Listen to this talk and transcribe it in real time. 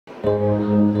This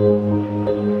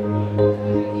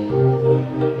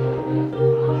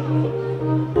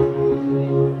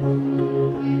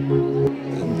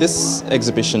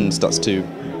exhibition starts to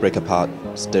break apart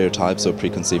stereotypes or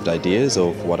preconceived ideas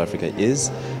of what Africa is.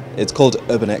 It's called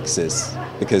Urban Access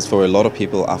because for a lot of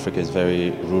people Africa is very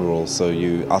rural, so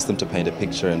you ask them to paint a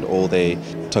picture and all they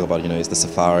talk about is the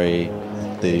safari,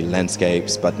 the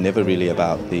landscapes, but never really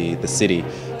about the city.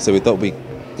 So we thought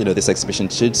this exhibition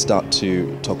should start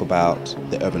to talk about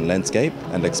the urban landscape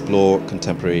and explore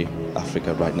contemporary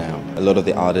Africa right now. A lot of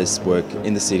the artists work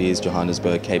in the cities,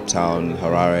 Johannesburg, Cape Town,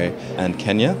 Harare and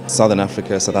Kenya. Southern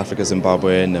Africa, South Africa,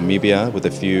 Zimbabwe, Namibia, with a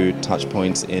few touch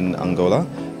points in Angola.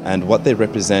 And what they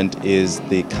represent is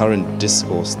the current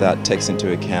discourse that takes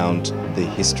into account the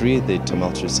history, the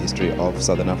tumultuous history of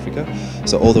Southern Africa.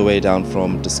 So all the way down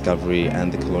from discovery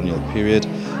and the colonial period,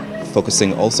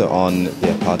 focusing also on the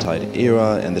apartheid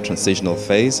era and the transitional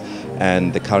phase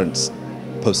and the current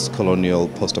post-colonial,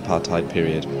 post-apartheid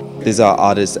period. These are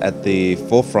artists at the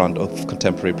forefront of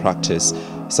contemporary practice.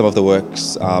 Some of the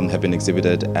works have been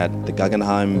exhibited at the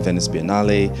Guggenheim, Venice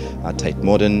Biennale, Tate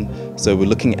Modern. So we're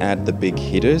looking at the big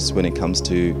hitters when it comes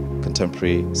to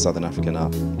contemporary Southern African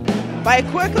art. By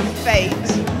a quirk of fate,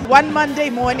 one Monday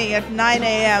morning at 9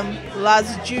 a.m.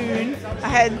 last June, I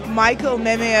had Michael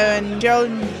Memeo and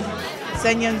Gerald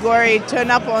Sanyangori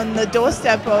turn up on the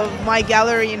doorstep of my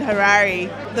gallery in Harare.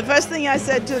 The first thing I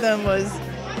said to them was,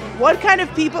 "What kind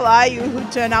of people are you who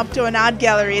turn up to an art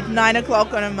gallery at 9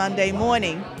 o'clock on a Monday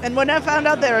morning?" And when I found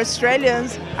out they're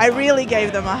Australians, I really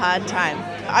gave them a hard time.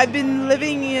 I've been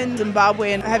living in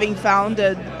Zimbabwe and having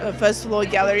founded a First Floor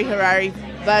Gallery Harare,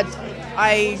 but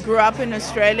I grew up in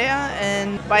Australia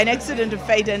and by an accident of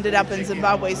fate ended up in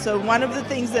Zimbabwe. So one of the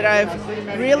things that I've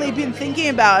really been thinking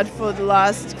about for the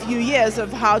last few years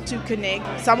of how to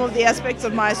connect some of the aspects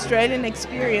of my Australian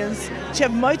experience which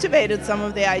have motivated some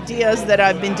of the ideas that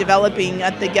I've been developing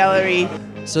at the gallery.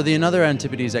 So the Another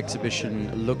Antipodes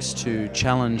exhibition looks to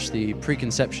challenge the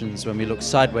preconceptions when we look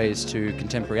sideways to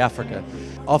contemporary Africa.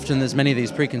 Often there's many of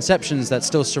these preconceptions that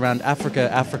still surround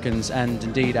Africa, Africans and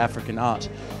indeed African art.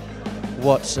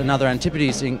 What Another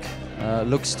Antipodes Inc.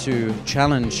 Looks to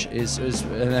challenge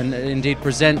and indeed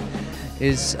present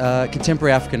is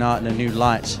contemporary African art in a new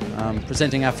light,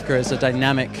 presenting Africa as a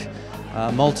dynamic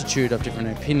multitude of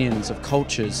different opinions, of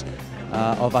cultures,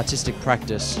 of artistic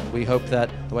practice. We hope that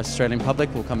the West Australian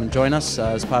public will come and join us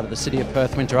as part of the City of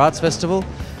Perth Winter Arts Festival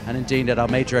and indeed at our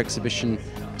major exhibition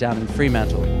down in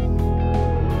Fremantle.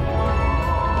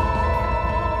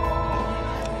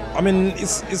 I mean,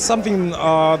 it's something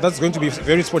that's going to be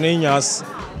very spontaneous.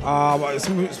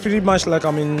 It's pretty much like,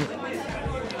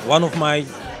 one of my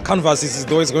canvases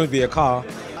is always going to be a car.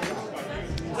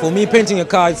 For me, painting a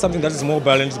car is something that is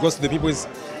mobile and it goes to the people.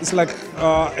 It's like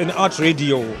an art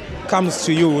radio comes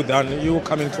to you than you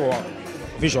coming to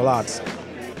visual arts.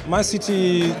 My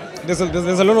city, there's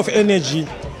a lot of energy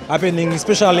happening,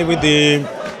 especially with the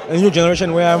new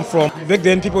generation where I'm from. Back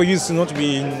then, people used to not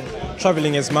be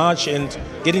traveling as much and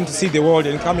getting to see the world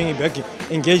and coming back,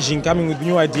 engaging, coming with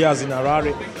new ideas in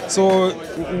Harare. So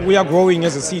we are growing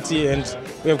as a city and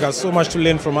we have got so much to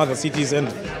learn from other cities, and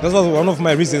that was one of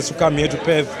my reasons to come here to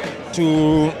Perth,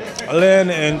 to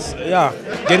learn and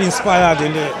get inspired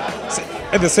and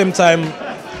at the same time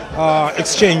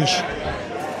exchange.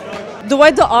 The way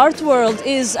the art world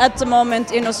is at the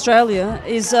moment in Australia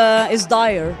is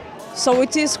dire. So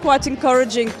it is quite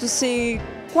encouraging to see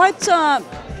quite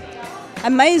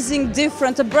amazing,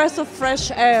 different, a breath of fresh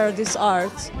air, this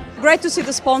art. Great to see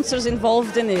the sponsors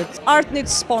involved in it. Art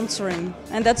needs sponsoring,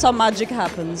 and that's how magic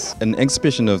happens. An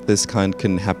exhibition of this kind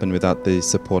can happen without the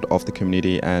support of the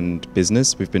community and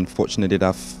business. We've been fortunate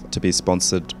enough to be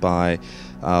sponsored by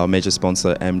our major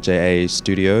sponsor MJA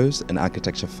Studios, an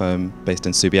architecture firm based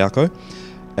in Subiaco,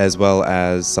 as well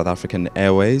as South African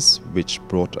Airways, which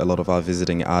brought a lot of our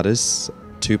visiting artists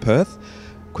to Perth,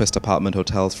 Quest Apartment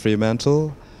Hotels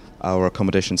Fremantle, our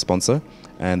accommodation sponsor,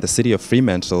 and the City of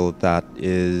Fremantle that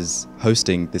is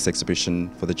hosting this exhibition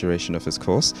for the duration of its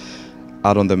course.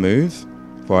 Art on the Move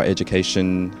for our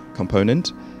education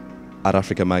component, Art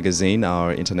Africa Magazine,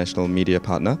 our international media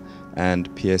partner, and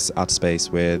PS Art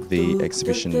Space, where the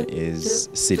exhibition is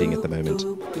sitting at the moment.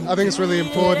 I think it's really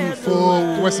important for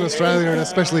Western Australia and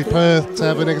especially Perth to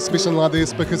have an exhibition like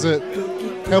this because it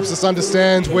helps us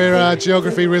understand where our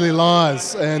geography really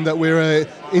lies and that we're an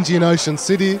Indian Ocean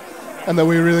city and that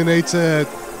we really need to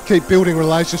keep building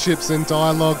relationships and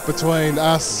dialogue between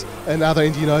us and other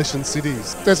Indian Ocean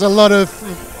cities. There's a lot of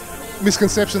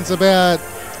misconceptions about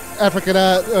African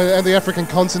art and the African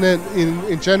continent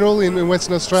in general in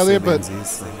Western Australia, but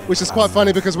which is quite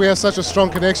funny because we have such a strong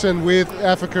connection with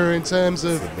Africa in terms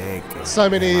of so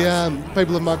many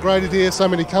people have migrated here, so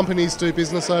many companies do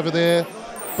business over there.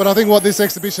 But I think what this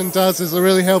exhibition does is it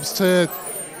really helps to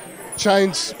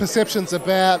change perceptions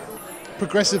about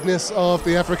progressiveness of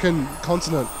the African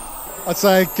continent. I'd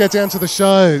say get down to the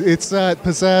show. It's at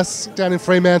Pizzazz down in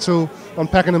Fremantle on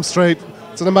Pakenham Street.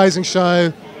 It's an amazing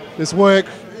show. There's work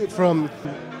from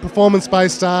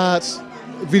performance-based art,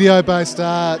 video-based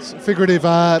art, figurative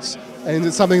art, and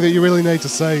it's something that you really need to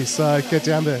see, so get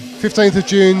down there. 15th of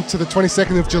June to the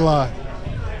 22nd of July.